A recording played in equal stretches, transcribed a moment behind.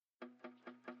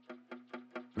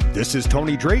This is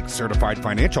Tony Drake, Certified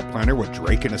Financial Planner with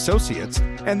Drake & Associates,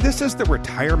 and this is the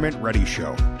Retirement Ready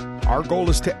Show. Our goal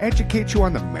is to educate you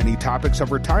on the many topics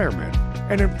of retirement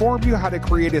and inform you how to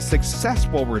create a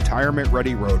successful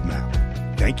retirement-ready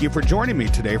roadmap. Thank you for joining me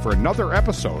today for another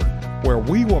episode where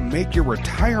we will make your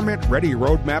retirement-ready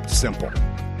roadmap simple.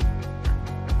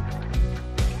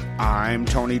 I'm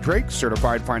Tony Drake,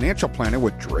 Certified Financial Planner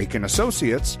with Drake &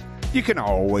 Associates. You can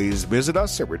always visit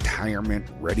us at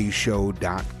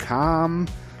retirementreadyshow.com.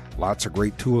 Lots of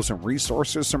great tools and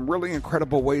resources, some really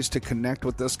incredible ways to connect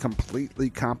with us, completely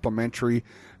complimentary.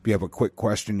 If you have a quick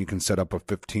question, you can set up a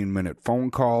 15-minute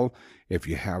phone call. If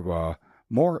you have a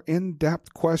more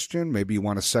in-depth question, maybe you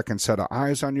want a second set of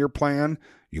eyes on your plan,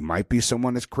 you might be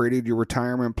someone that's created your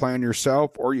retirement plan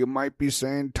yourself, or you might be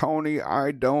saying, Tony,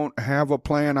 I don't have a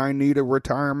plan. I need a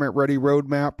retirement-ready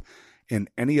roadmap. In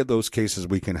any of those cases,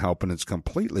 we can help, and it's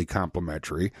completely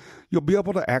complimentary. You'll be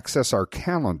able to access our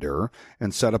calendar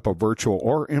and set up a virtual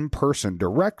or in-person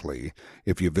directly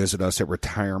if you visit us at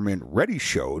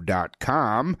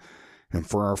retirementreadyshow.com. And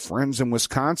for our friends in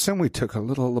Wisconsin, we took a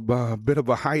little bit of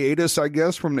a hiatus, I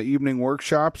guess, from the evening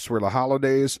workshops for the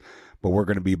holidays, but we're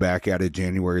going to be back at it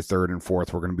January 3rd and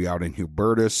 4th. We're going to be out in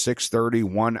Hubertus, 6:30,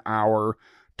 1 hour,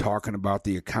 talking about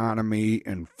the economy,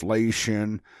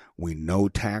 inflation. We know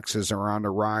taxes are on the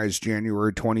rise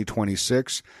January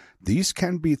 2026. These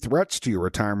can be threats to your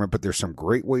retirement, but there's some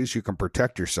great ways you can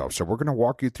protect yourself. So we're going to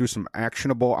walk you through some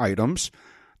actionable items.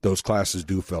 Those classes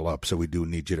do fill up, so we do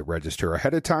need you to register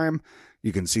ahead of time.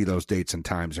 You can see those dates and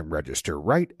times and register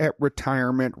right at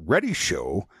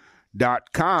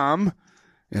retirementreadyshow.com.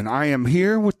 And I am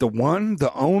here with the one,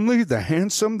 the only, the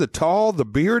handsome, the tall, the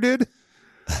bearded,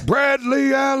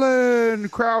 Bradley Allen.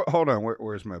 Hold on,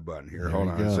 where's my button here? Hold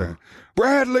on a second.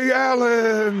 Bradley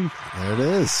Allen. There it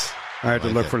is. I had to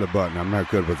look for the button. I'm not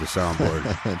good with the soundboard.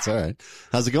 That's all right.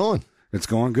 How's it going? It's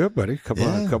going good, buddy.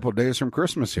 Couple of days from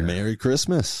Christmas here. Merry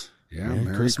Christmas. Yeah,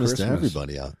 Merry Christmas to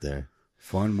everybody out there.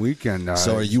 Fun weekend.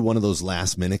 So are you one of those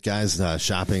last minute guys,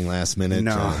 shopping last minute?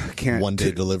 No, I can't.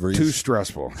 One-day deliveries? Too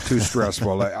stressful.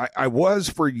 I was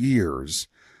for years.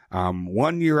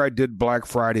 1 year I did Black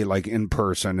Friday like in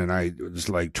person, and it was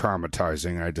like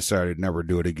traumatizing. I decided never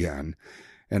do it again.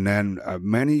 And then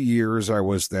many years I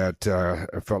was that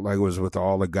I felt like I was with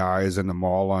all the guys in the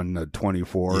mall on the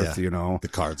 24th, the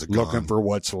cards are looking gone. for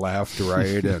what's left,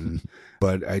 right?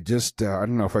 But I just, I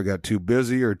don't know if I got too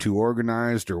busy or too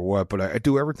organized or what, but I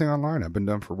do everything online. I've been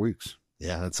done for weeks.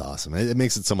 Yeah, that's awesome. It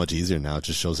makes it so much easier now. It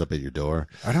just shows up at your door.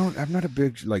 I'm not a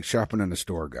big shopping in the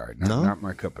store guy. Not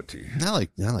my cup of tea. I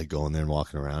like going there and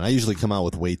walking around. I usually come out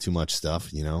with way too much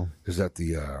stuff, Is that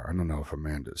the, I don't know if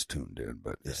Amanda's tuned in,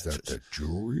 but is that the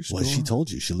jewelry store? Well, she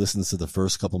told you. She listens to the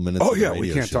first couple minutes. Oh, of the yeah, we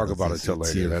radio can't show. talk about it till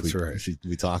later. That's right.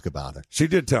 We talk about it. She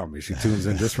did tell me. She tunes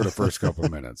in just for the first couple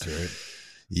of minutes, right?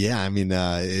 Yeah, I mean,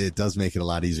 it does make it a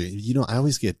lot easier. I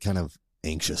always get kind of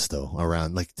anxious though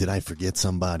around, like, did I forget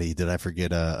somebody? Did I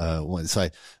forget one? So I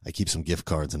keep some gift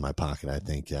cards in my pocket, I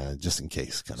think, just in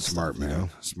case. Kind of Smart stuff, man.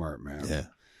 Smart man. Yeah.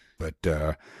 But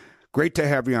great to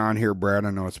have you on here, Brad. I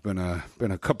know it's been a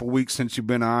couple weeks since you've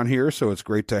been on here, so it's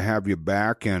great to have you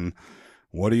back. And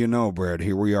what do you know, Brad?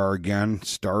 Here we are again,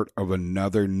 start of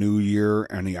another new year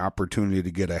and the opportunity to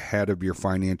get ahead of your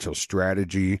financial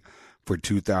strategy for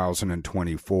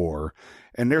 2024.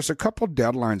 And there's a couple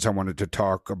deadlines I wanted to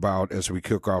talk about as we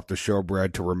kick off the show,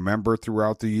 Brad, to remember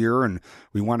throughout the year. And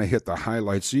we want to hit the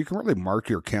highlights so you can really mark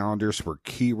your calendars for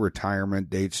key retirement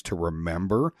dates to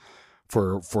remember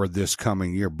for this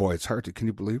coming year. Boy, it's hard to, can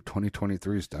you believe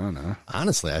 2023 is done, huh?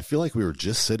 Honestly, I feel like we were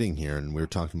just sitting here and we were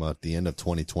talking about the end of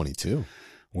 2022.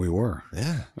 We were.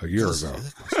 Yeah. A year ago. It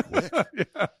was quick.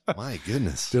 Yeah. My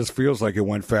goodness. Just feels like it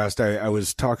went fast. I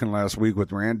was talking last week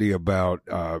with Randy about,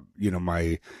 my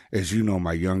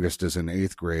youngest is in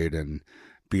 8th grade, and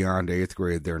beyond 8th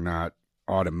grade, they're not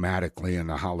automatically in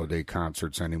the holiday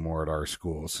concerts anymore at our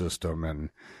school system.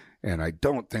 And I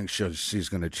don't think she's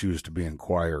going to choose to be in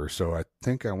choir. So I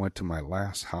think I went to my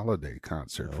last holiday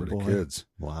concert for the kids.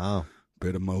 Wow.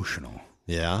 Bit emotional.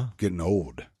 Yeah. Getting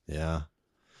old. Yeah.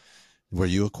 Were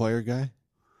you a choir guy?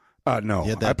 No,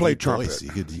 I played trumpet.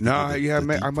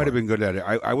 I might have been good at it.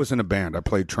 I was in a band. I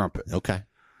played trumpet. Okay.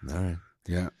 All right.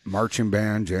 Yeah. Marching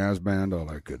band, jazz band, all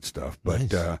that good stuff.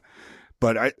 But, Nice.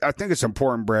 But I think it's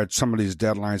important, Brad, some of these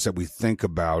deadlines that we think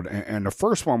about. And the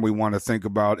first one we want to think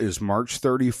about is March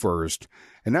 31st.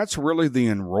 And that's really the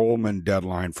enrollment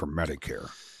deadline for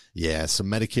Medicare. Yeah, so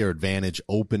Medicare Advantage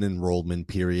open enrollment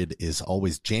period is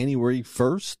always January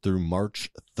 1st through March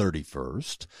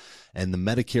 31st. And the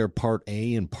Medicare Part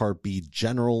A and Part B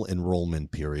general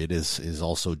enrollment period is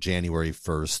also January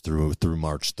 1st through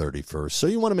March 31st. So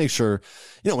you want to make sure,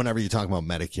 whenever you talk about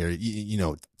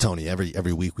Medicare, Tony,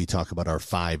 every week we talk about our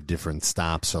 5 different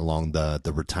stops along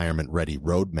the retirement ready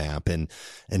roadmap, and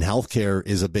healthcare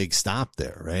is a big stop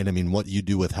there, right? I mean, what you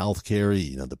do with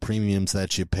healthcare, the premiums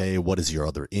that you pay, what is your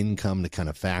other income to kind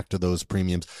of factor those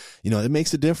premiums, it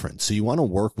makes a difference. So you want to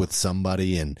work with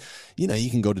somebody, and,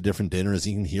 you can go to different dinners,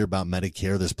 you can hear about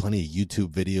Medicare. There's plenty of YouTube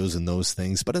videos and those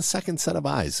things, but a second set of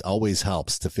eyes always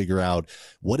helps to figure out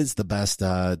what is the best,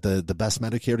 the best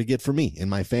Medicare to get for me and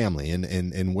my family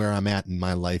and where I'm at in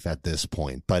my life at this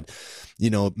point. But,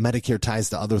 Medicare ties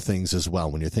to other things as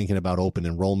well. When you're thinking about open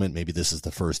enrollment, maybe this is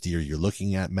the first year you're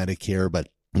looking at Medicare, but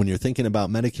when you're thinking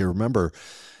about Medicare, remember,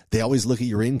 they always look at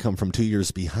your income from 2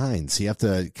 years behind. So you have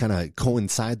to kind of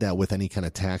coincide that with any kind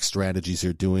of tax strategies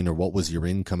you're doing, or what was your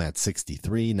income at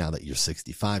 63 now that you're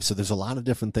 65. So there's a lot of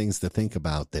different things to think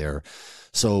about there.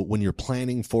 So when you're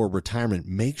planning for retirement,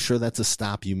 make sure that's a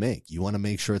stop you make. You want to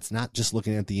make sure it's not just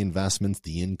looking at the investments,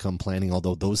 the income planning,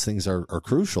 although those things are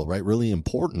crucial, right? Really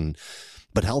important.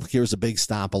 But healthcare is a big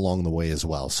stop along the way as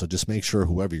well. So just make sure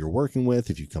whoever you're working with,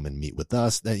 if you come and meet with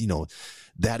us, that,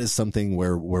 that is something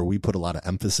where we put a lot of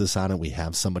emphasis on it. We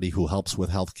have somebody who helps with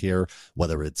healthcare,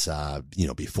 whether it's,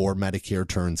 before Medicare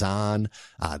turns on,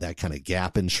 that kind of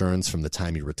gap insurance from the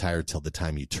time you retire till the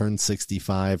time you turn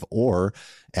 65, or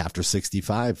after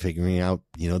 65, figuring out,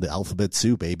 the alphabet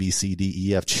soup, A, B, C, D,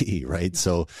 E, F, G, right?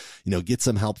 So, get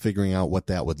some help figuring out what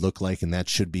that would look like. And that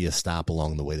should be a stop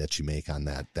along the way that you make on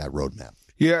that roadmap.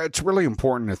 Yeah, it's really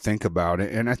important to think about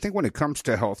it. And I think when it comes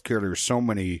to healthcare, there's so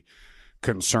many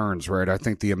concerns, right? I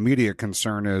think the immediate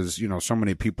concern is, so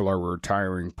many people are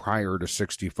retiring prior to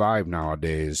 65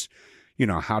 nowadays.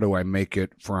 How do I make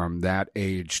it from that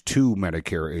age to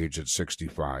Medicare age at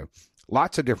 65?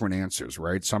 Lots of different answers,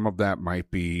 right? Some of that might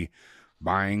be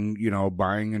buying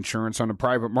insurance on the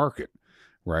private market,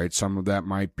 right? Some of that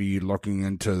might be looking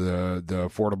into the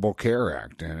Affordable Care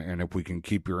Act. And if we can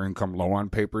keep your income low on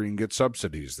paper, you can get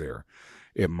subsidies there.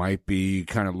 It might be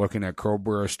kind of looking at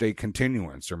Cobra estate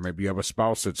continuance, or maybe you have a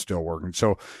spouse that's still working.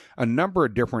 So a number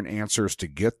of different answers to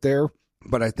get there.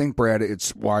 But I think, Brad,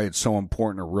 it's why it's so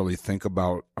important to really think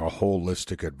about a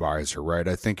holistic advisor, right?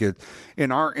 I think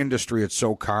in our industry, it's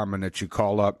so common that you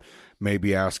call up,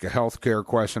 maybe ask a healthcare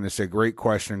question. They say, great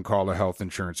question, call a health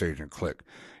insurance agent, click.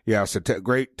 Yes,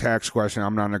 great tax question.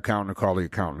 I'm not an accountant, call the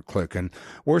accountant, click. And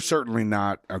we're certainly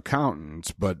not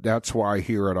accountants, but that's why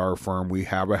here at our firm, we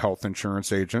have a health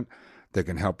insurance agent that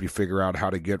can help you figure out how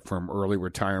to get from early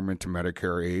retirement to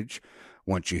Medicare age.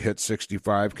 Once you hit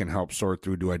 65, can help sort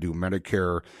through, do I do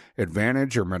Medicare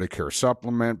Advantage or Medicare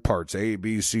Supplement, parts A,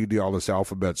 B, C, D, all this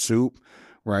alphabet soup,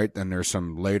 right? Then there's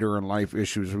some later in life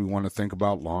issues we want to think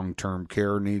about, long-term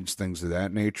care needs, things of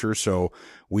that nature. So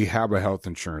we have a health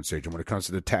insurance agent. When it comes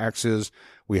to the taxes,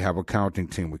 we have an accounting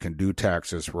team. We can do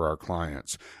taxes for our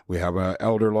clients. We have an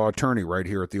elder law attorney right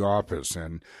here at the office,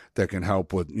 and that can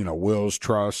help with, wills,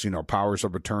 trusts, powers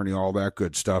of attorney, all that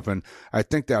good stuff. And I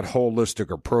think that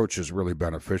holistic approach is really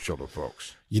beneficial to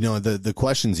folks. The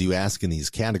questions you ask in these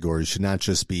categories should not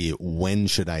just be, when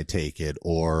should I take it,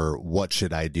 or what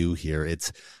should I do here?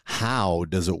 It's, how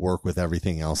does it work with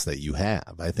everything else that you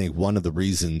have? I think one of the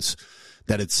reasons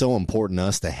that it's so important to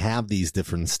us to have these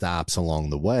different stops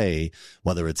along the way,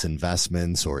 whether it's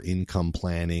investments or income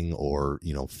planning or,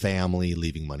 family,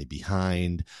 leaving money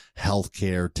behind,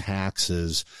 healthcare,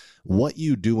 taxes. What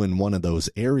you do in one of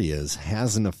those areas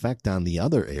has an effect on the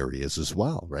other areas as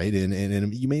well, right?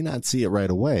 And you may not see it right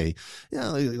away.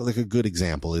 Like a good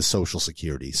example is Social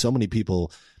Security. So many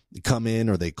people come in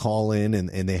or they call in and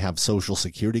they have Social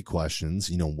Security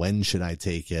questions. When should I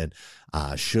take it?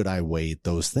 Should I wait?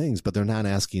 Those things, but they're not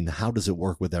asking, how does it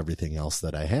work with everything else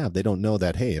that I have? They don't know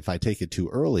that, hey, if I take it too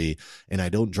early and I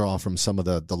don't draw from some of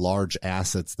the large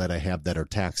assets that I have that are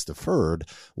tax deferred,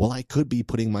 well, I could be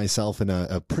putting myself in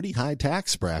a pretty high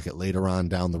tax bracket later on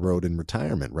down the road in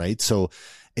retirement, right? So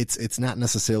it's not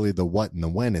necessarily the what and the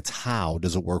when, it's how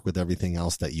does it work with everything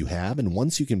else that you have. And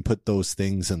once you can put those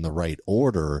things in the right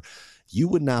order, you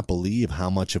would not believe how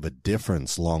much of a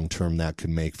difference long-term that could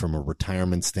make from a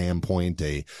retirement standpoint,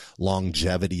 a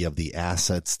longevity of the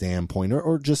asset standpoint,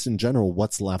 or just in general,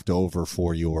 what's left over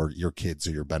for your kids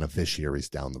or your beneficiaries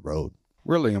down the road.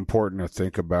 Really important to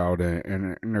think about.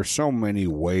 And there's so many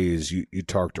ways. You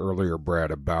talked earlier, Brad,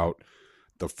 about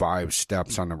the 5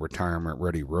 steps on the retirement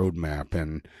ready roadmap.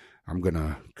 And I'm going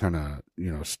to kind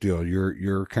of, steal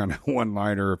your kind of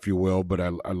one-liner, if you will, but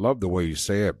I love the way you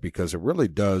say it because it really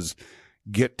does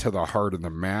get to the heart of the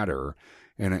matter.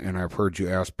 And I've heard you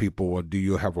ask people, well, do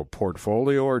you have a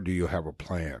portfolio or do you have a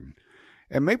plan?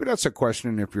 And maybe that's a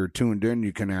question, if you're tuned in,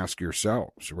 you can ask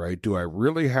yourselves, right? Do I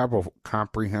really have a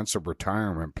comprehensive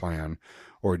retirement plan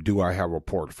or do I have a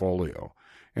portfolio?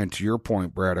 And to your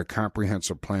point, Brad, a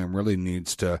comprehensive plan really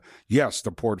needs to, yes,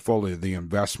 the portfolio, the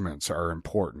investments are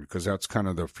important because that's kind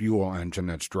of the fuel engine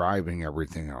that's driving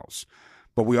everything else.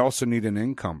 But we also need an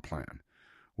income plan.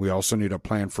 We also need a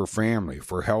plan for family,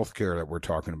 for healthcare that we're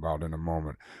talking about in a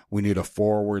moment. We need a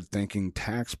forward-thinking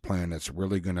tax plan that's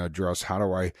really going to address how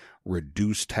do I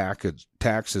reduce taxes,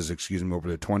 over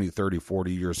the 20, 30,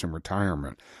 40 years in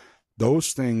retirement.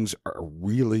 Those things are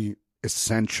really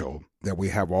essential that we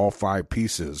have all 5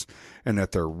 pieces and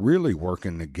that they're really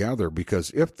working together,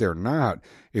 because if they're not,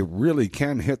 it really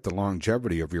can hit the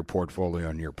longevity of your portfolio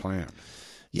and your plan.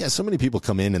 Yeah, so many people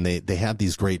come in and they have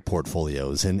these great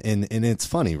portfolios and it's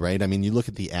funny, right? I mean, you look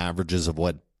at the averages of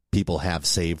what people have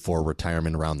saved for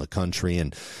retirement around the country.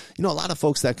 And, a lot of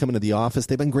folks that come into the office,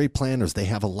 they've been great planners. They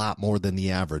have a lot more than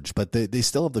the average, but they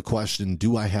still have the question,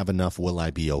 do I have enough? Will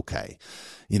I be okay?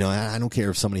 I don't care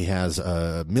if somebody has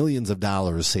millions of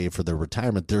dollars saved for their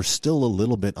retirement. They're still a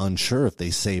little bit unsure if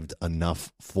they saved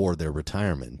enough for their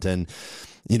retirement. And,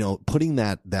 putting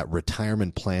that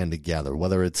retirement plan together,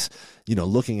 whether it's,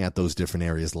 looking at those different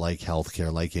areas like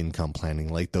healthcare, like income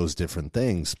planning, like those different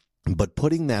things. But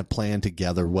putting that plan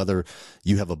together, whether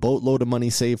you have a boatload of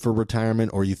money saved for retirement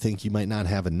or you think you might not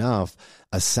have enough,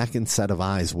 a second set of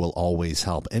eyes will always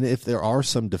help. And if there are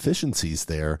some deficiencies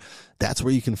there, that's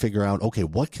where you can figure out, okay,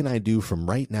 what can I do from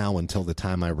right now until the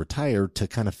time I retire to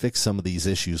kind of fix some of these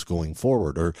issues going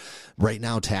forward? Or right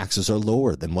now, taxes are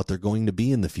lower than what they're going to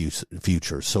be in the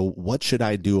future. So what should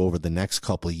I do over the next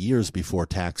couple of years before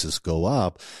taxes go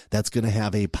up that's going to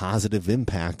have a positive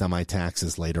impact on my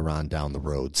taxes later on down the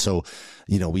road? So,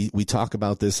 we talk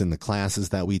about this in the classes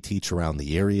that we teach around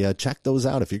the area. Check those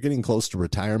out. If you're getting close to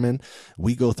retirement,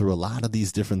 we go through a lot of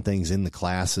these different things in the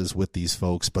classes with these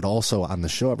folks, but also on the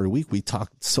show every week, we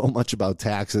talk so much about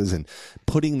taxes and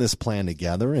putting this plan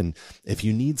together. And if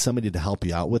you need somebody to help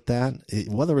you out with that,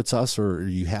 whether it's us or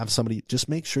you have somebody, just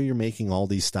make sure you're making all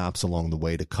these stops along the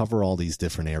way to cover all these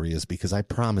different areas, because I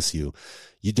promise you,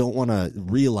 you don't want to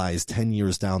realize 10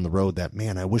 years down the road that,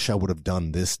 man, I wish I would have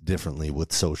done this differently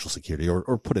with Social Security or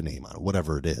put a name on it,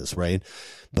 whatever it is, right?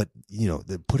 But,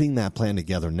 putting that plan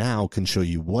together now can show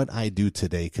you what I do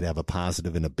today could have a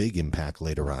positive and a big impact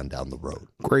later on down the road.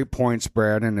 Great points,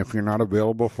 Brad. And if you're not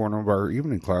available for one of our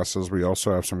evening classes, we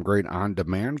also have some great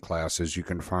on-demand classes you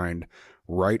can find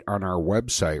right on our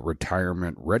website,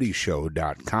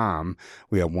 retirementreadyshow.com.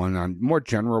 We have one on more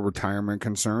general retirement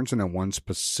concerns and then one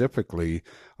specifically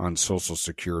on Social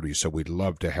Security. So we'd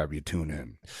love to have you tune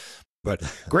in. But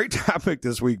great topic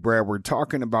this week, Brad. We're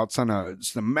talking about some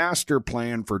master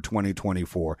plan for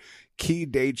 2024. Key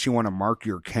dates you want to mark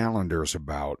your calendars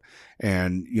about.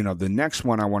 And, the next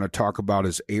one I want to talk about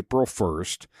is April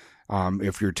 1st.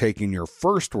 If you're taking your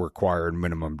first required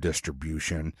minimum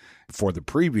distribution for the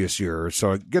previous year.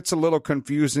 So it gets a little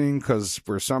confusing because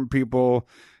for some people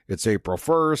it's April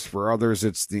 1st. For others,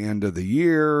 it's the end of the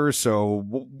year. So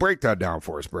we'll break that down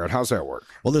for us, Brad. How's that work?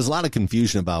 Well, there's a lot of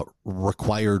confusion about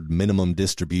required minimum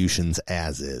distributions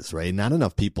as is, right? Not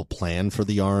enough people plan for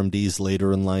the RMDs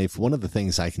later in life. One of the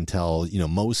things I can tell,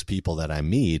 most people that I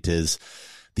meet is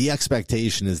the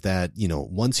expectation is that,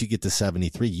 once you get to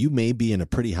 73, you may be in a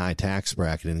pretty high tax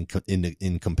bracket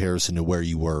in comparison to where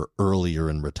you were earlier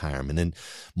in retirement. And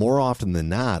more often than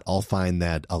not, I'll find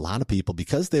that a lot of people,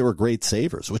 because they were great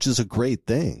savers, which is a great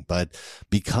thing, but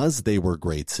because they were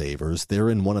great savers, they're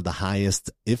in one of the highest,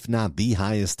 if not the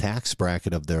highest tax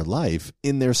bracket of their life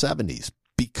in their 70s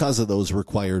because of those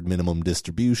required minimum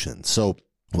distributions. So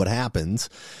what happens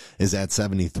is at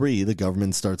 73, the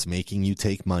government starts making you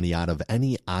take money out of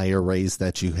any IRAs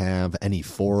that you have, any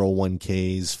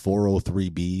 401ks,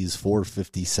 403bs,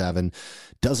 457.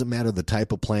 Doesn't matter the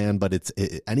type of plan, but it's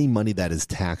any money that is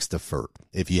tax deferred.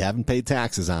 If you haven't paid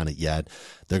taxes on it yet,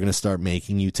 they're going to start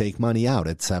making you take money out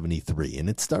at 73. And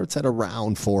it starts at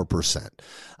around 4%.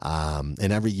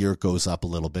 And every year it goes up a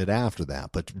little bit after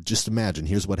that. But just imagine,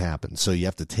 here's what happens. So you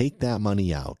have to take that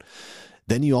money out.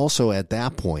 Then you also, at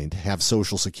that point, have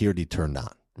Social Security turned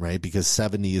on, right? Because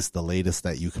 70 is the latest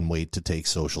that you can wait to take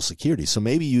Social Security. So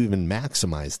maybe you even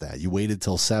maximize that. You waited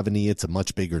till 70. It's a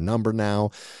much bigger number now.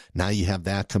 Now you have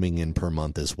that coming in per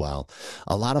month as well.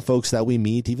 A lot of folks that we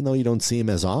meet, even though you don't see them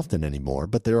as often anymore,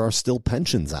 but there are still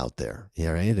pensions out there,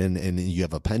 right? And you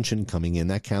have a pension coming in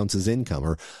that counts as income.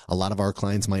 Or a lot of our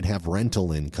clients might have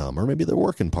rental income, or maybe they're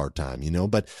working part-time,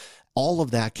 but all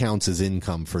of that counts as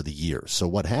income for the year. So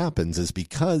what happens is,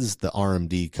 because the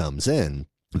RMD comes in,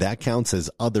 that counts as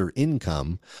other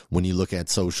income when you look at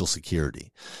Social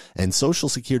Security. And Social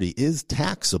Security is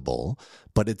taxable,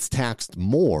 but it's taxed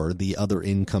more the other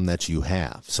income that you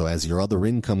have. So as your other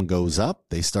income goes up,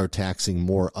 they start taxing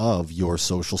more of your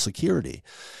Social Security.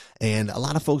 And a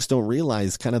lot of folks don't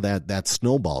realize kind of that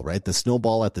snowball, right? The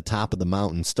snowball at the top of the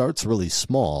mountain starts really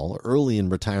small. Early in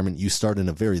retirement, you start in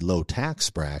a very low tax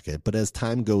bracket. But as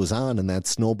time goes on and that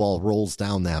snowball rolls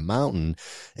down that mountain,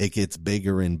 it gets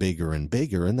bigger and bigger and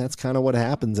bigger. And that's kind of what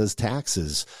happens as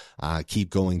taxes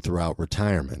keep going throughout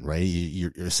retirement, right?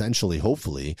 You're essentially,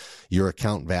 hopefully, your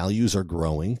account values are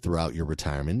growing throughout your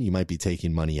retirement. You might be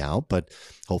taking money out, but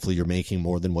hopefully you're making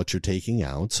more than what you're taking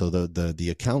out. So the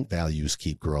account values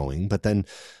keep growing. But then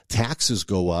taxes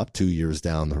go up 2 years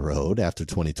down the road after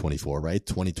 2024, right?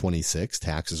 2026,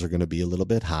 taxes are going to be a little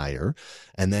bit higher.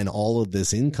 And then all of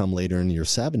this income later in your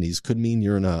 70s could mean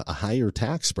you're in a higher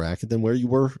tax bracket than where you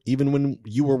were even when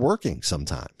you were working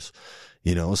sometimes.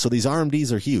 So these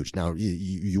RMDs are huge. Now,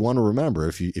 you want to remember,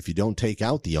 if you don't take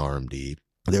out the RMD,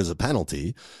 there's a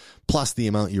penalty plus the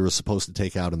amount you were supposed to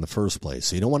take out in the first place.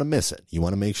 So you don't want to miss it. You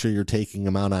want to make sure you're taking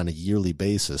them out on a yearly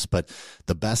basis. But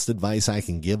the best advice I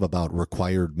can give about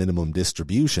required minimum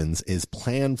distributions is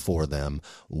plan for them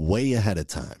way ahead of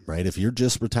time, right? If you're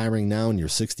just retiring now and you're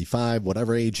 65,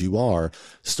 whatever age you are,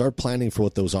 start planning for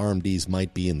what those RMDs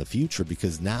might be in the future,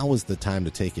 because now is the time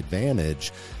to take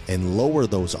advantage and lower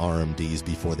those RMDs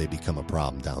before they become a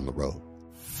problem down the road.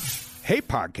 Hey,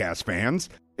 podcast fans.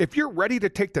 If you're ready to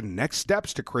take the next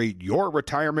steps to create your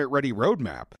retirement-ready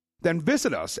roadmap, then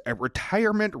visit us at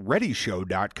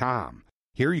retirementreadyshow.com.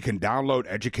 Here you can download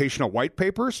educational white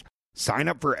papers, sign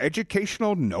up for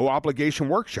educational no-obligation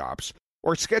workshops,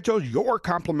 or schedule your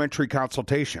complimentary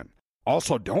consultation.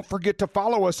 Also, don't forget to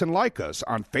follow us and like us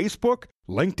on Facebook,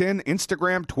 LinkedIn,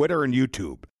 Instagram, Twitter, and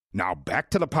YouTube. Now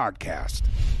back to the podcast.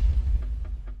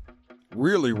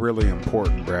 Really, really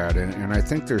important, Brad. And I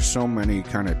think there's so many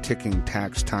kind of ticking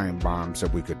tax time bombs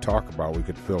that we could talk about. We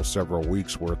could fill several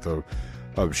weeks worth of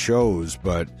shows.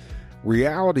 But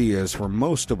reality is, for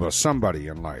most of us, somebody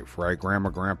in life, right? Grandma,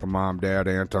 grandpa, mom, dad,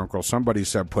 aunt, uncle, somebody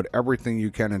said, put everything you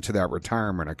can into that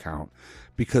retirement account.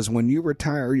 Because when you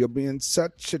retire, you'll be in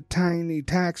such a tiny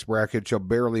tax bracket, you'll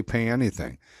barely pay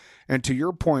anything. And to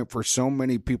your point, for so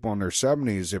many people in their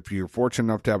 70s, if you're fortunate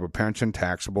enough to have a pension,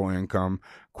 taxable income,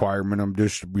 required minimum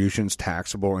distributions,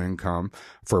 taxable income.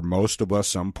 For most of us,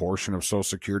 some portion of Social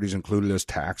Security is included as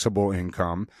taxable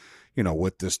income.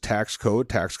 With this tax code,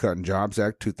 Tax Cut and Jobs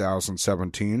Act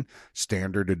 2017,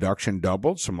 standard deduction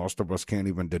doubled. So most of us can't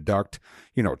even deduct,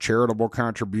 charitable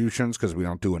contributions because we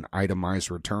don't do an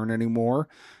itemized return anymore.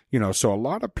 So a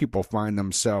lot of people find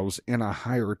themselves in a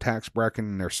higher tax bracket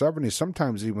in their 70s,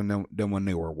 sometimes even than when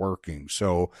they were working.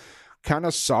 So kind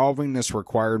of solving this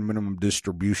required minimum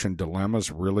distribution dilemma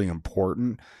is really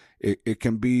important. It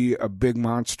can be a big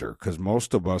monster because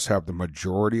most of us have the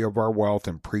majority of our wealth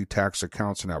in pre-tax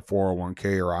accounts in that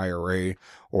 401k or IRA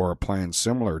or a plan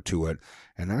similar to it.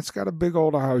 And that's got a big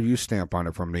old IOU stamp on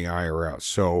it from the IRS.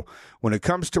 So when it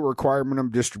comes to required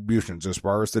minimum distributions, as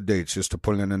far as the dates, just to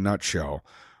put it in a nutshell,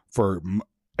 for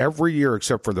every year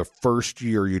except for the first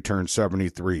year you turn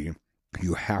 73,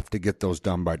 you have to get those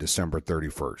done by December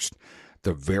 31st.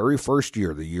 The very first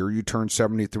year, the year you turn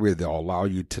 73, they'll allow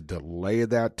you to delay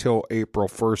that till April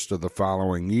 1st of the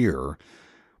following year.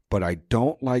 But I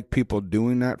don't like people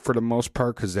doing that for the most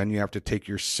part, because then you have to take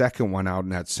your second one out in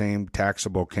that same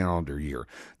taxable calendar year.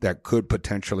 That could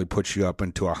potentially put you up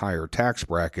into a higher tax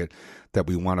bracket that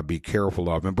we want to be careful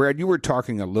of. And Brad, you were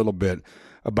talking a little bit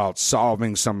about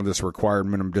solving some of this required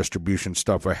minimum distribution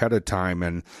stuff ahead of time.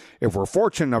 And if we're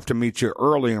fortunate enough to meet you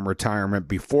early in retirement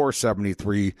before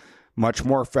 73, much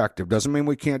more effective. Doesn't mean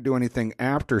we can't do anything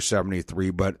after 73,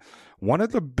 but one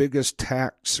of the biggest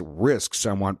tax risks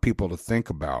I want people to think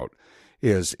about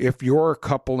is if you're a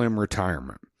couple in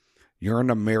retirement, you're in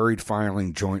a married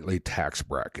filing jointly tax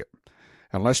bracket.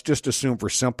 And let's just assume for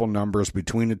simple numbers,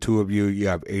 between the two of you, you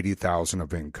have $80,000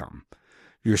 of income.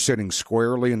 You're sitting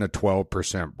squarely in the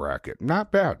 12% bracket.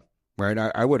 Not bad, right?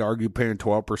 I would argue paying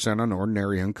 12% on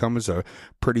ordinary income is a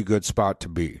pretty good spot to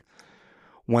be.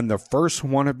 When the first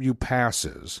one of you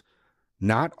passes,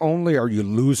 not only are you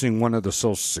losing one of the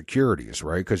Social Securities,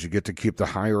 right, because you get to keep the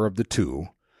higher of the two,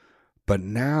 but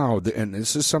now, and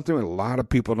this is something that a lot of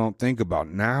people don't think about,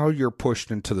 now you're pushed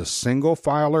into the single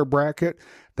filer bracket.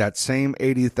 That same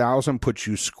 80,000 puts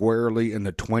you squarely in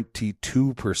the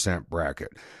 22%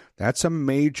 bracket. That's a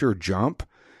major jump,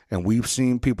 and we've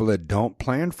seen people that don't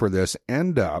plan for this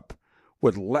end up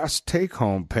with less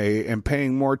take-home pay and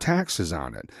paying more taxes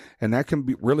on it. And that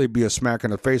can really be a smack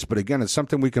in the face. But again, it's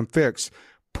something we can fix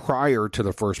prior to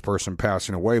the first person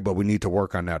passing away, but we need to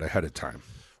work on that ahead of time.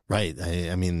 Right.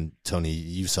 I mean, Tony,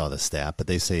 you saw the stat, but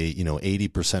they say,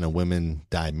 80% of women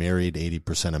die married,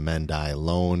 80% of men die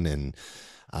alone. And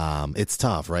it's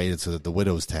tough, right? It's the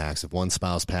widow's tax. If one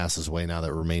spouse passes away, now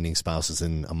that remaining spouse is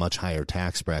in a much higher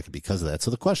tax bracket because of that. So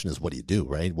the question is, what do you do,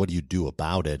 right? What do you do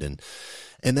about it?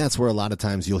 And that's where a lot of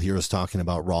times you'll hear us talking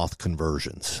about Roth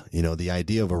conversions. The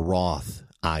idea of a Roth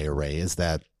IRA is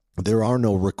that there are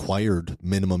no required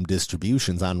minimum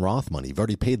distributions on Roth money. You've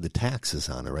already paid the taxes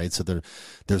on it, right? So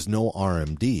there's no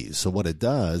RMDs. So what it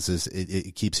does is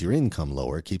it keeps your income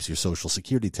lower. It keeps your Social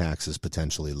Security taxes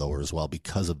potentially lower as well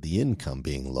because of the income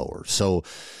being lower. So,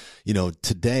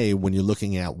 today when you're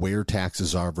looking at where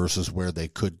taxes are versus where they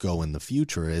could go in the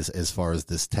future as far as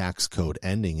this tax code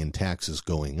ending and taxes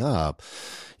going up,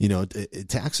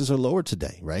 taxes are lower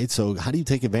today, right? So how do you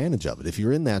take advantage of it? If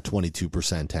you're in that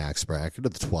 22% tax bracket or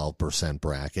the 12%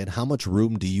 bracket, how much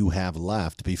room do you have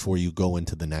left before you go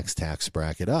into the next tax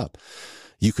bracket up?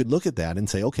 You could look at that and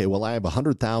say, okay, well, I have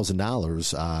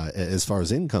 $100,000 as far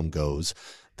as income goes.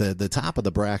 The top of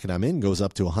the bracket I'm in goes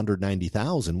up to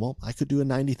 $190,000. Well, I could do a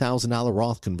 $90,000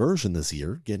 Roth conversion this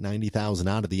year, get $90,000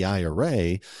 out of the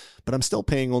IRA, but I'm still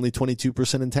paying only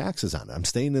 22% in taxes on it. I'm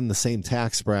staying in the same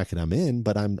tax bracket I'm in,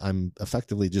 but I'm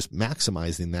effectively just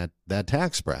maximizing that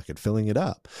tax bracket, filling it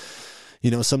up.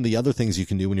 Some of the other things you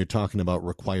can do when you're talking about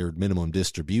required minimum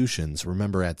distributions,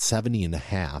 remember at 70 and a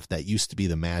half, that used to be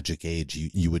the magic age.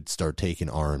 You would start taking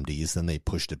RMDs, then they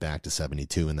pushed it back to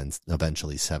 72 and then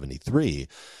eventually 73.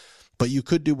 But you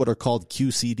could do what are called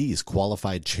QCDs,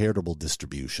 qualified charitable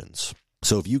distributions.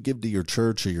 So if you give to your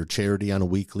church or your charity on a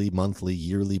weekly, monthly,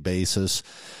 yearly basis,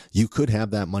 you could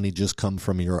have that money just come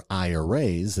from your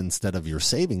IRAs instead of your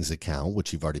savings account,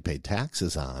 which you've already paid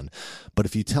taxes on. But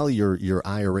if you tell your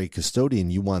IRA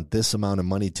custodian you want this amount of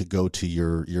money to go to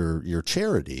your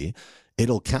charity,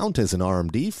 it'll count as an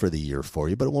RMD for the year for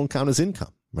you, but it won't count as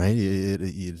income. Right?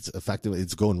 It's effectively,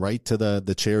 it's going right to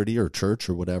the charity or church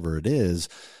or whatever it is,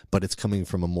 but it's coming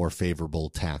from a more favorable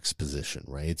tax position,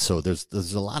 right? So there's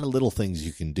a lot of little things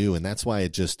you can do. And that's why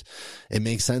it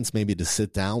makes sense maybe to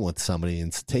sit down with somebody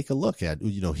and take a look at,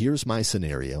 here's my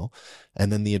scenario.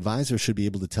 And then the advisor should be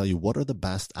able to tell you what are the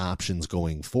best options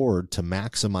going forward to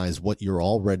maximize what you're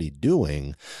already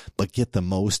doing, but get the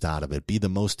most out of it, be the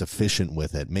most efficient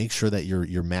with it. Make sure that you're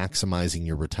maximizing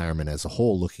your retirement as a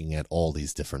whole, looking at all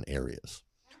these different areas.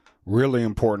 Really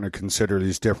important to consider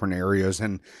these different areas,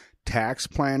 and tax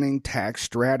planning, tax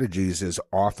strategies is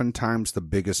oftentimes the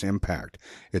biggest impact.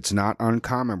 It's not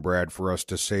uncommon, Brad, for us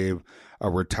to save a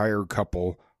retired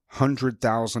couple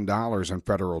 $100,000 in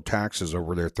federal taxes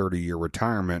over their 30-year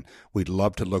retirement. We'd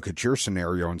love to look at your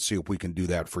scenario and see if we can do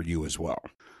that for you as well.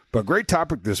 But great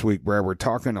topic this week, Brad. We're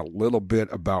talking a little bit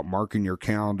about marking your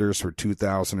calendars for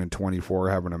 2024,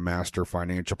 having a master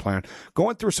financial plan,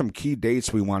 going through some key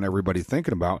dates we want everybody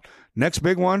thinking about. Next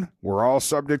big one, we're all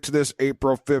subject to this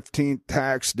April 15th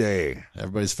tax day.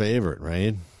 Everybody's favorite,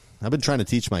 right? I've been trying to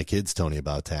teach my kids, Tony,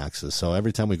 about taxes. So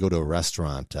every time we go to a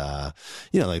restaurant,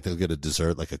 like they'll get a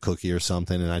dessert, like a cookie or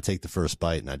something, and I take the first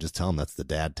bite and I just tell them that's the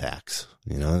dad tax.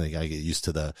 They gotta get used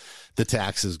to the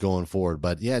taxes going forward.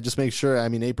 But yeah, just make sure,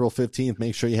 April 15th,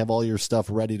 make sure you have all your stuff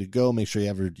ready to go. Make sure you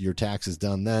have your taxes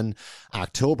done then.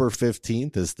 October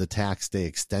 15th is the tax day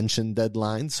extension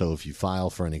deadline. So if you file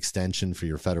for an extension for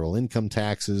your federal income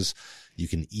taxes, you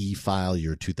can e-file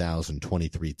your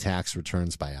 2023 tax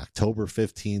returns by October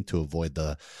 15th to avoid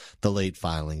the late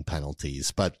filing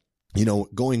penalties. But,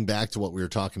 going back to what we were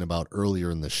talking about earlier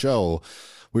in the show,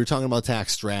 we were talking about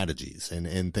tax strategies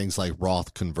and things like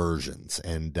Roth conversions.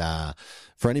 And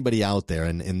for anybody out there,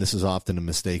 and this is often a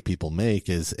mistake people make,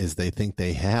 is they think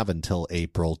they have until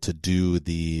April to do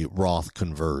the Roth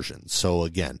conversion. So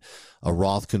again, a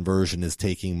Roth conversion is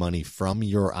taking money from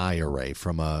your IRA,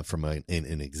 from an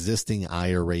existing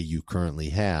IRA you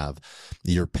currently have.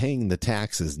 You're paying the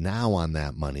taxes now on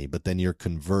that money, but then you're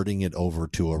converting it over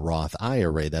to a Roth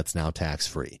IRA that's now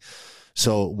tax-free.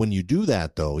 So when you do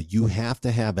that, though, you have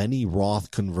to have any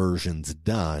Roth conversions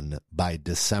done by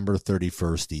December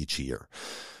 31st each year.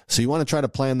 So you want to try to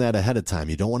plan that ahead of time.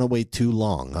 You don't want to wait too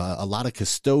long. A lot of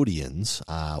custodians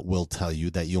will tell you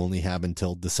that you only have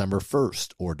until December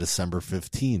 1st or December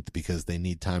 15th because they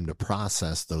need time to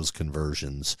process those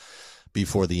conversions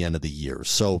before the end of the year.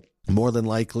 So more than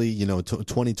likely,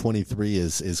 2023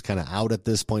 is kind of out at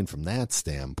this point from that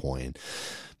standpoint.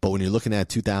 But when you're looking at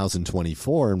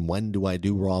 2024 and when do I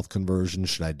do Roth conversion?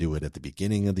 Should I do it at the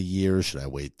beginning of the year? Should I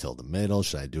wait till the middle?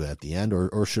 Should I do it at the end?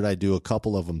 Or should I do a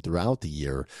couple of them throughout the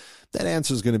year? That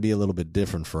answer is going to be a little bit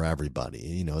different for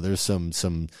everybody. There's some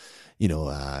things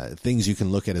you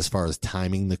can look at as far as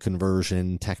timing the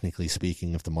conversion. Technically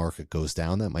speaking, if the market goes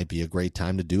down, that might be a great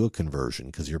time to do a conversion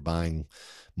because you're buying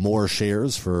more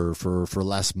shares for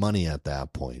less money at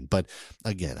that point. But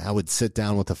again, I would sit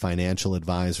down with a financial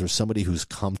advisor, somebody who's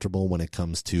comfortable when it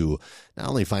comes to not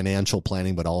only financial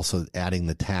planning, but also adding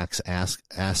the tax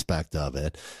aspect of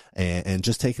it and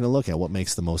just taking a look at what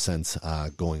makes the most sense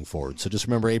going forward. So just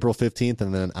remember April 15th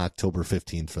and then October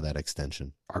 15th for that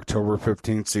extension. October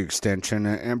 15th is the extension.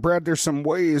 And Brad, there's some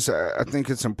ways I think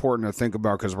it's important to think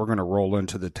about because we're going to roll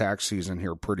into the tax season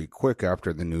here pretty quick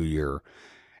after the new year.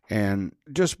 And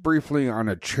just briefly on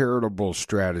a charitable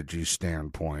strategy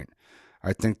standpoint,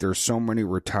 I think there's so many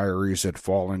retirees that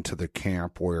fall into the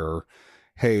camp where,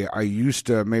 hey, I used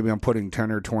to, maybe I'm putting 10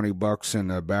 or 20 bucks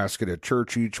in a basket at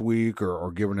church each week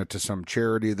or giving it to some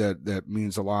charity that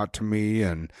means a lot to me.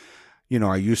 And,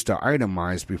 I used to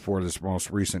itemize before this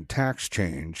most recent tax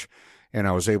change, and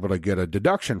I was able to get a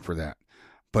deduction for that.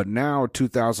 But now,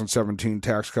 2017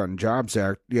 Tax Cut and Jobs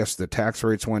Act, yes, the tax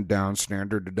rates went down,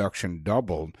 standard deduction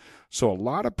doubled. So a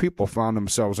lot of people found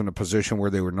themselves in a position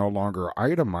where they were no longer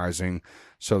itemizing,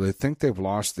 so they think they've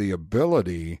lost the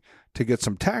ability to get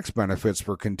some tax benefits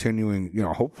for continuing,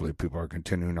 hopefully people are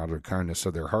continuing out of the kindness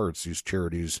of their hearts. These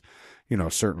charities,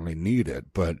 certainly need it.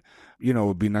 But, it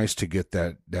would be nice to get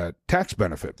that tax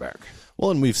benefit back. Well,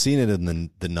 and we've seen it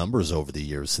in the numbers over the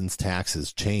years since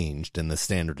taxes changed and the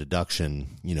standard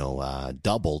deduction,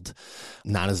 doubled.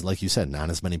 Not as, like you said, not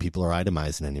as many people are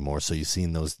itemizing anymore. So you've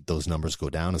seen those numbers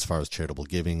go down as far as charitable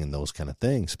giving and those kind of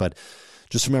things. But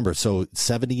just remember, so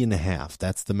 70 and a half,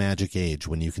 that's the magic age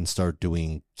when you can start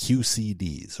doing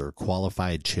QCDs or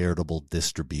qualified charitable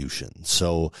distributions.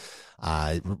 So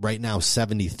right now,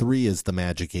 73 is the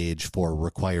magic age for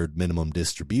required minimum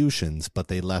distributions, but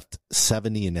they left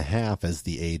 70 and a half as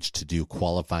the age to do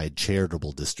qualified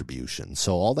charitable distributions.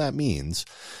 So all that means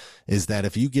is that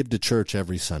if you give to church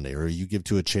every Sunday or you give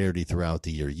to a charity throughout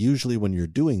the year, usually when you're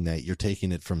doing that, you're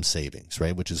taking it from savings,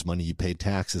 right? Which is money you paid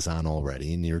taxes on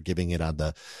already, and you're giving it out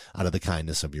of the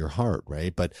kindness of your heart,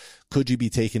 right? But could you be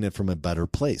taking it from a better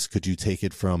place? Could you take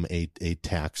it from a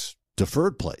tax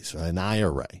deferred place, an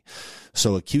IRA?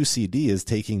 So a QCD is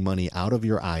taking money out of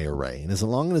your IRA, and as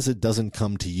long as it doesn't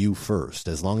come to you first,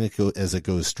 as long as it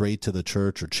goes straight to the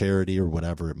church or charity or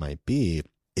whatever it might be,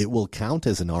 it will count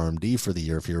as an RMD for the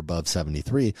year if you're above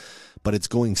 73, but it's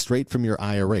going straight from your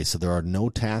IRA. So there are no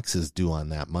taxes due on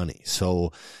that money.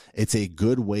 So it's a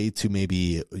good way to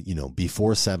maybe,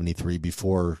 before 73,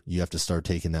 before you have to start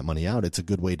taking that money out, it's a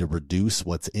good way to reduce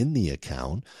what's in the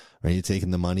account, right? You're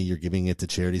taking the money, you're giving it to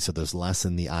charity. So there's less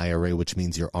in the IRA, which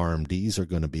means your RMDs are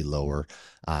going to be lower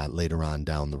later on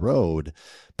down the road.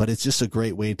 But it's just a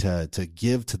great way to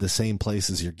give to the same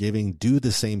places you're giving, do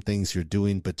the same things you're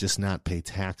doing, but just not pay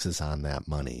taxes on that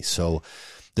money. So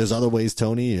there's other ways,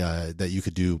 Tony, that you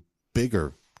could do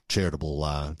bigger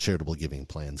charitable giving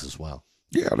plans as well.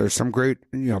 Yeah, there's some great,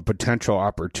 potential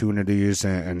opportunities,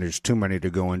 and there's too many to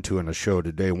go into in the show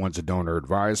today. One's a donor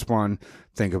advised fund.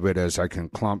 Think of it as I can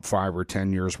clump 5 or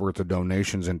 10 years worth of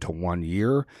donations into 1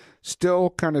 year. Still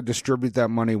kind of distribute that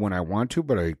money when I want to,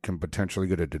 but I can potentially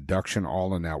get a deduction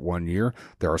all in that 1 year.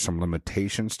 There are some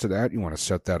limitations to that. You want to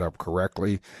set that up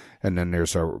correctly. And then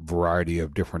there's a variety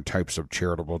of different types of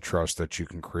charitable trusts that you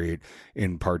can create.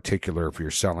 In particular, if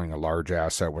you're selling a large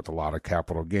asset with a lot of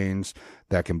capital gains,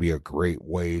 that can be a great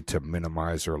way to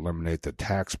minimize or eliminate the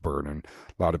tax burden.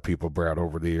 A lot of people, Brad,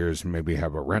 over the years maybe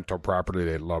have a rental property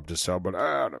they'd love to sell, but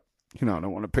I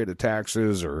don't want to pay the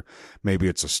taxes, or maybe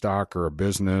it's a stock or a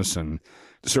business, and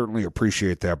certainly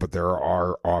appreciate that, but there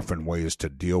are often ways to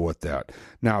deal with that.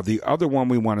 Now, the other one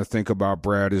we want to think about,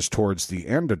 Brad, is towards the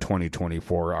end of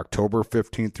 2024, October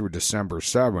 15th through December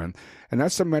 7th, and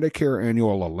that's the Medicare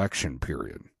annual election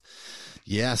period.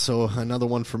 Yeah, so another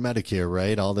one for Medicare,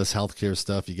 right? All this healthcare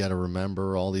stuff, you got to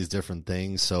remember all these different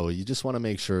things. So you just want to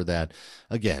make sure that,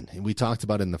 again, we talked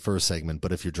about it in the first segment,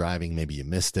 but if you're driving, maybe you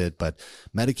missed it. But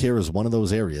Medicare is one of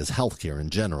those areas, healthcare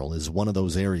in general is one of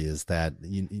those areas that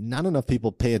not enough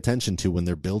people pay attention to when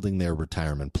they're building their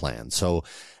retirement plan. So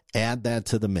add that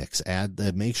to the mix.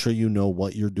 Make sure you know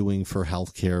what you're doing for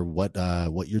healthcare,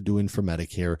 what you're doing for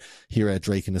Medicare. Here at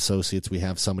Drake and Associates, we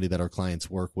have somebody that our clients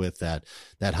work with that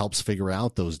helps figure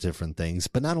out those different things.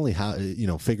 But not only how,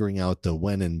 figuring out the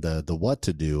when and the what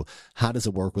to do, how does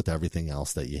it work with everything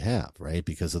else that you have, right?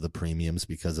 Because of the premiums,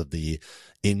 because of the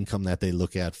income that they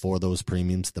look at for those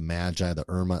premiums, the MAGI, the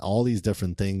IRMA, all these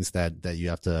different things that you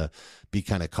have to be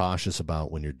kind of cautious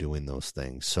about when you're doing those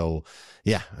things. So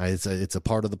yeah, it's a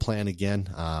part of the plan again,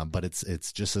 but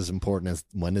it's just as important as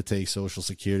when to take Social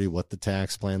Security, what the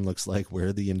tax plan looks like,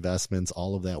 where the investments,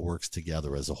 all of that works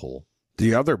together as a whole.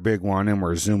 The other big one, and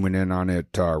we're zooming in on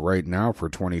it right now for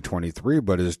 2023,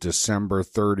 but is December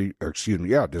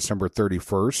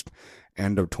 31st,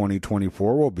 end of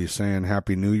 2024. We'll be saying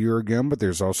Happy New Year again, but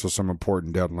there's also some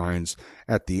important deadlines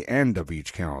at the end of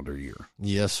each calendar year.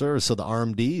 Yes, sir. So the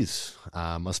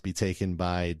RMDs must be taken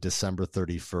by December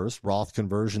 31st. Roth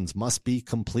conversions must be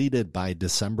completed by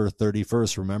December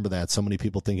 31st. Remember that. So many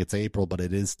people think it's April, but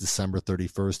it is December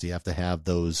 31st. You have to have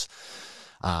those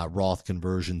Roth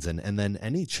conversions, and then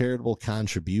any charitable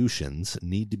contributions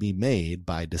need to be made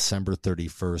by December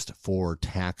 31st for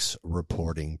tax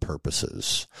reporting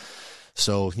purposes.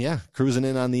 So yeah, cruising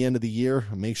in on the end of the year.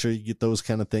 Make sure you get those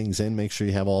kind of things in. Make sure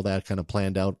you have all that kind of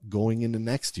planned out going into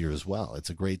next year as well. It's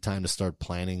a great time to start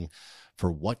planning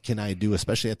for what can I do,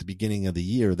 especially at the beginning of the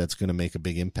year, that's going to make a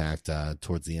big impact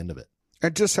towards the end of it.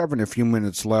 And just having a few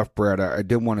minutes left, Brad, I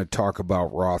did want to talk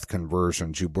about Roth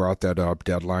conversions. You brought that up.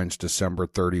 Deadline's December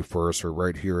 31st. We're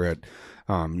right here at,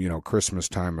 Christmas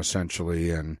time, essentially,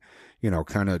 and,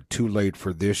 kind of too late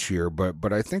for this year.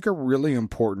 But I think a really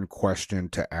important question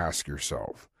to ask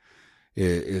yourself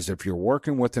is if you're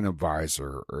working with an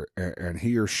advisor and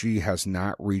he or she has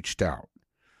not reached out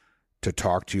to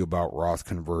talk to you about Roth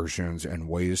conversions and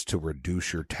ways to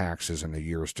reduce your taxes in the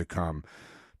years to come,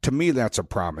 to me, that's a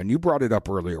problem. And you brought it up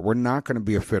earlier. We're not going to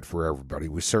be a fit for everybody.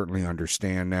 We certainly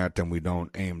understand that, and we don't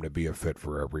aim to be a fit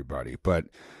for everybody. But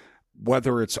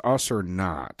whether it's us or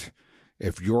not,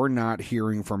 if you're not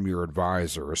hearing from your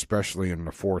advisor, especially in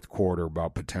the fourth quarter,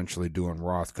 about potentially doing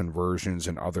Roth conversions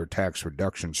and other tax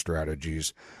reduction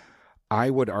strategies, I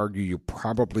would argue you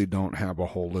probably don't have a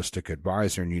holistic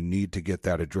advisor, and you need to get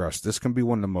that addressed. This can be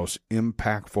one of the most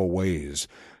impactful ways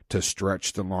to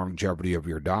stretch the longevity of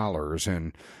your dollars.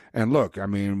 And look, I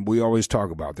mean, we always talk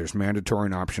about there's mandatory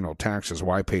and optional taxes.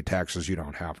 Why pay taxes you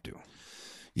don't have to?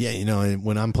 Yeah,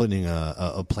 when I'm putting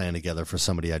a plan together for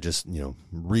somebody I just,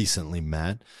 recently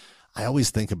met, I always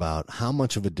think about how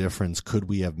much of a difference could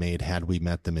we have made had we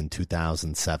met them in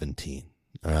 2017.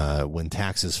 When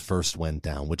taxes first went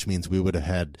down, which means we would have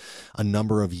had a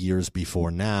number of years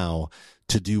before now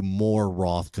to do more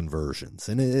Roth conversions.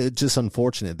 And it's just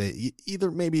unfortunate. They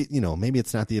either maybe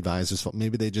it's not the advisor's fault.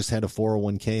 Maybe they just had a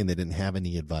 401k and they didn't have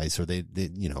any advice, or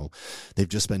they've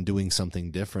just been doing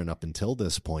something different up until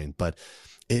this point. But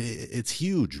it's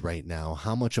huge right now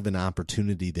how much of an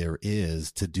opportunity there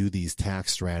is to do these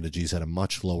tax strategies at a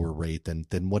much lower rate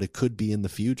than what it could be in the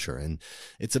future. And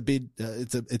it's a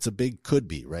big could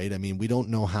be, right? I mean, we don't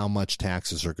know how much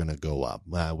taxes are going to go up.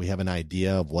 We have an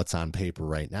idea of what's on paper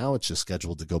right now. It's just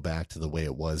scheduled to go back to the way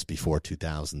it was before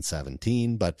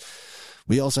 2017. But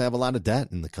we also have a lot of debt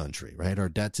in the country, right? Our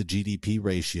debt to GDP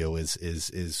ratio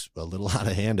is a little out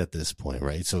of hand at this point,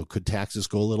 right? So could taxes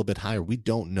go a little bit higher? We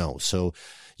don't know. So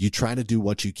you try to do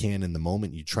what you can in the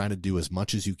moment. You try to do as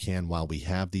much as you can while we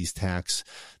have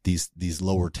these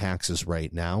lower taxes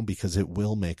right now, because it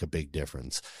will make a big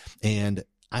difference. And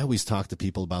I always talk to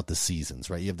people about the seasons,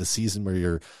 right? You have the season where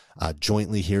you're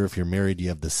jointly here. If you're married, you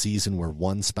have the season where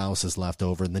one spouse is left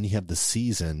over, and then you have the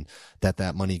season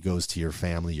that money goes to your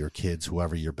family, your kids,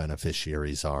 whoever your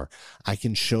beneficiaries are. I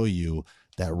can show you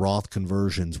that Roth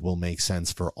conversions will make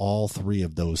sense for all three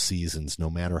of those seasons. No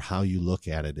matter how you look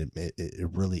at it, it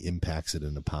really impacts it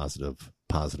in a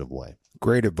positive way.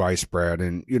 Great advice, Brad.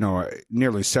 And,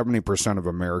 nearly 70% of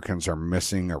Americans are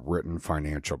missing a written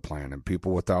financial plan, and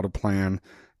people without a plan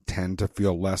tend to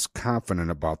feel less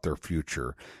confident about their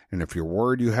future. And if you're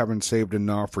worried you haven't saved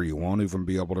enough, or you won't even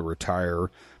be able to retire,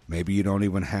 maybe you don't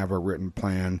even have a written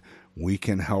plan, we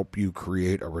can help you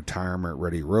create a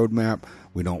retirement-ready roadmap.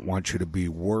 We don't want you to be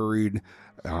worried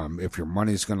if your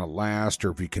money's going to last,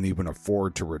 or if you can even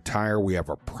afford to retire. We have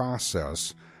a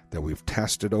process that we've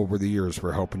tested over the years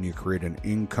for helping you create an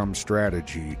income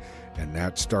strategy, and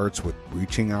that starts with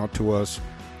reaching out to us,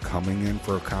 coming in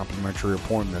for a complimentary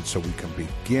appointment so we can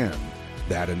begin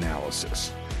that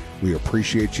analysis. We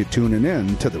appreciate you tuning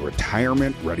in to the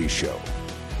Retirement Ready Show.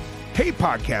 Hey,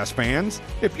 podcast fans,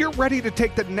 if you're ready to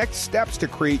take the next steps to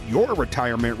create your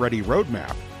retirement-ready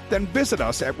roadmap, then visit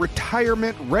us at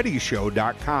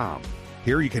retirementreadyshow.com.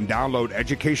 Here you can download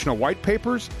educational white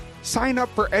papers, sign up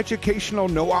for educational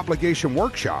no-obligation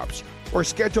workshops, or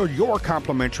schedule your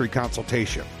complimentary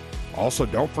consultation. Also,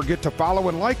 don't forget to follow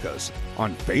and like us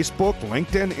on Facebook,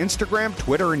 LinkedIn, Instagram,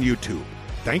 Twitter, and YouTube.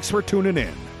 Thanks for tuning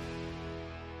in.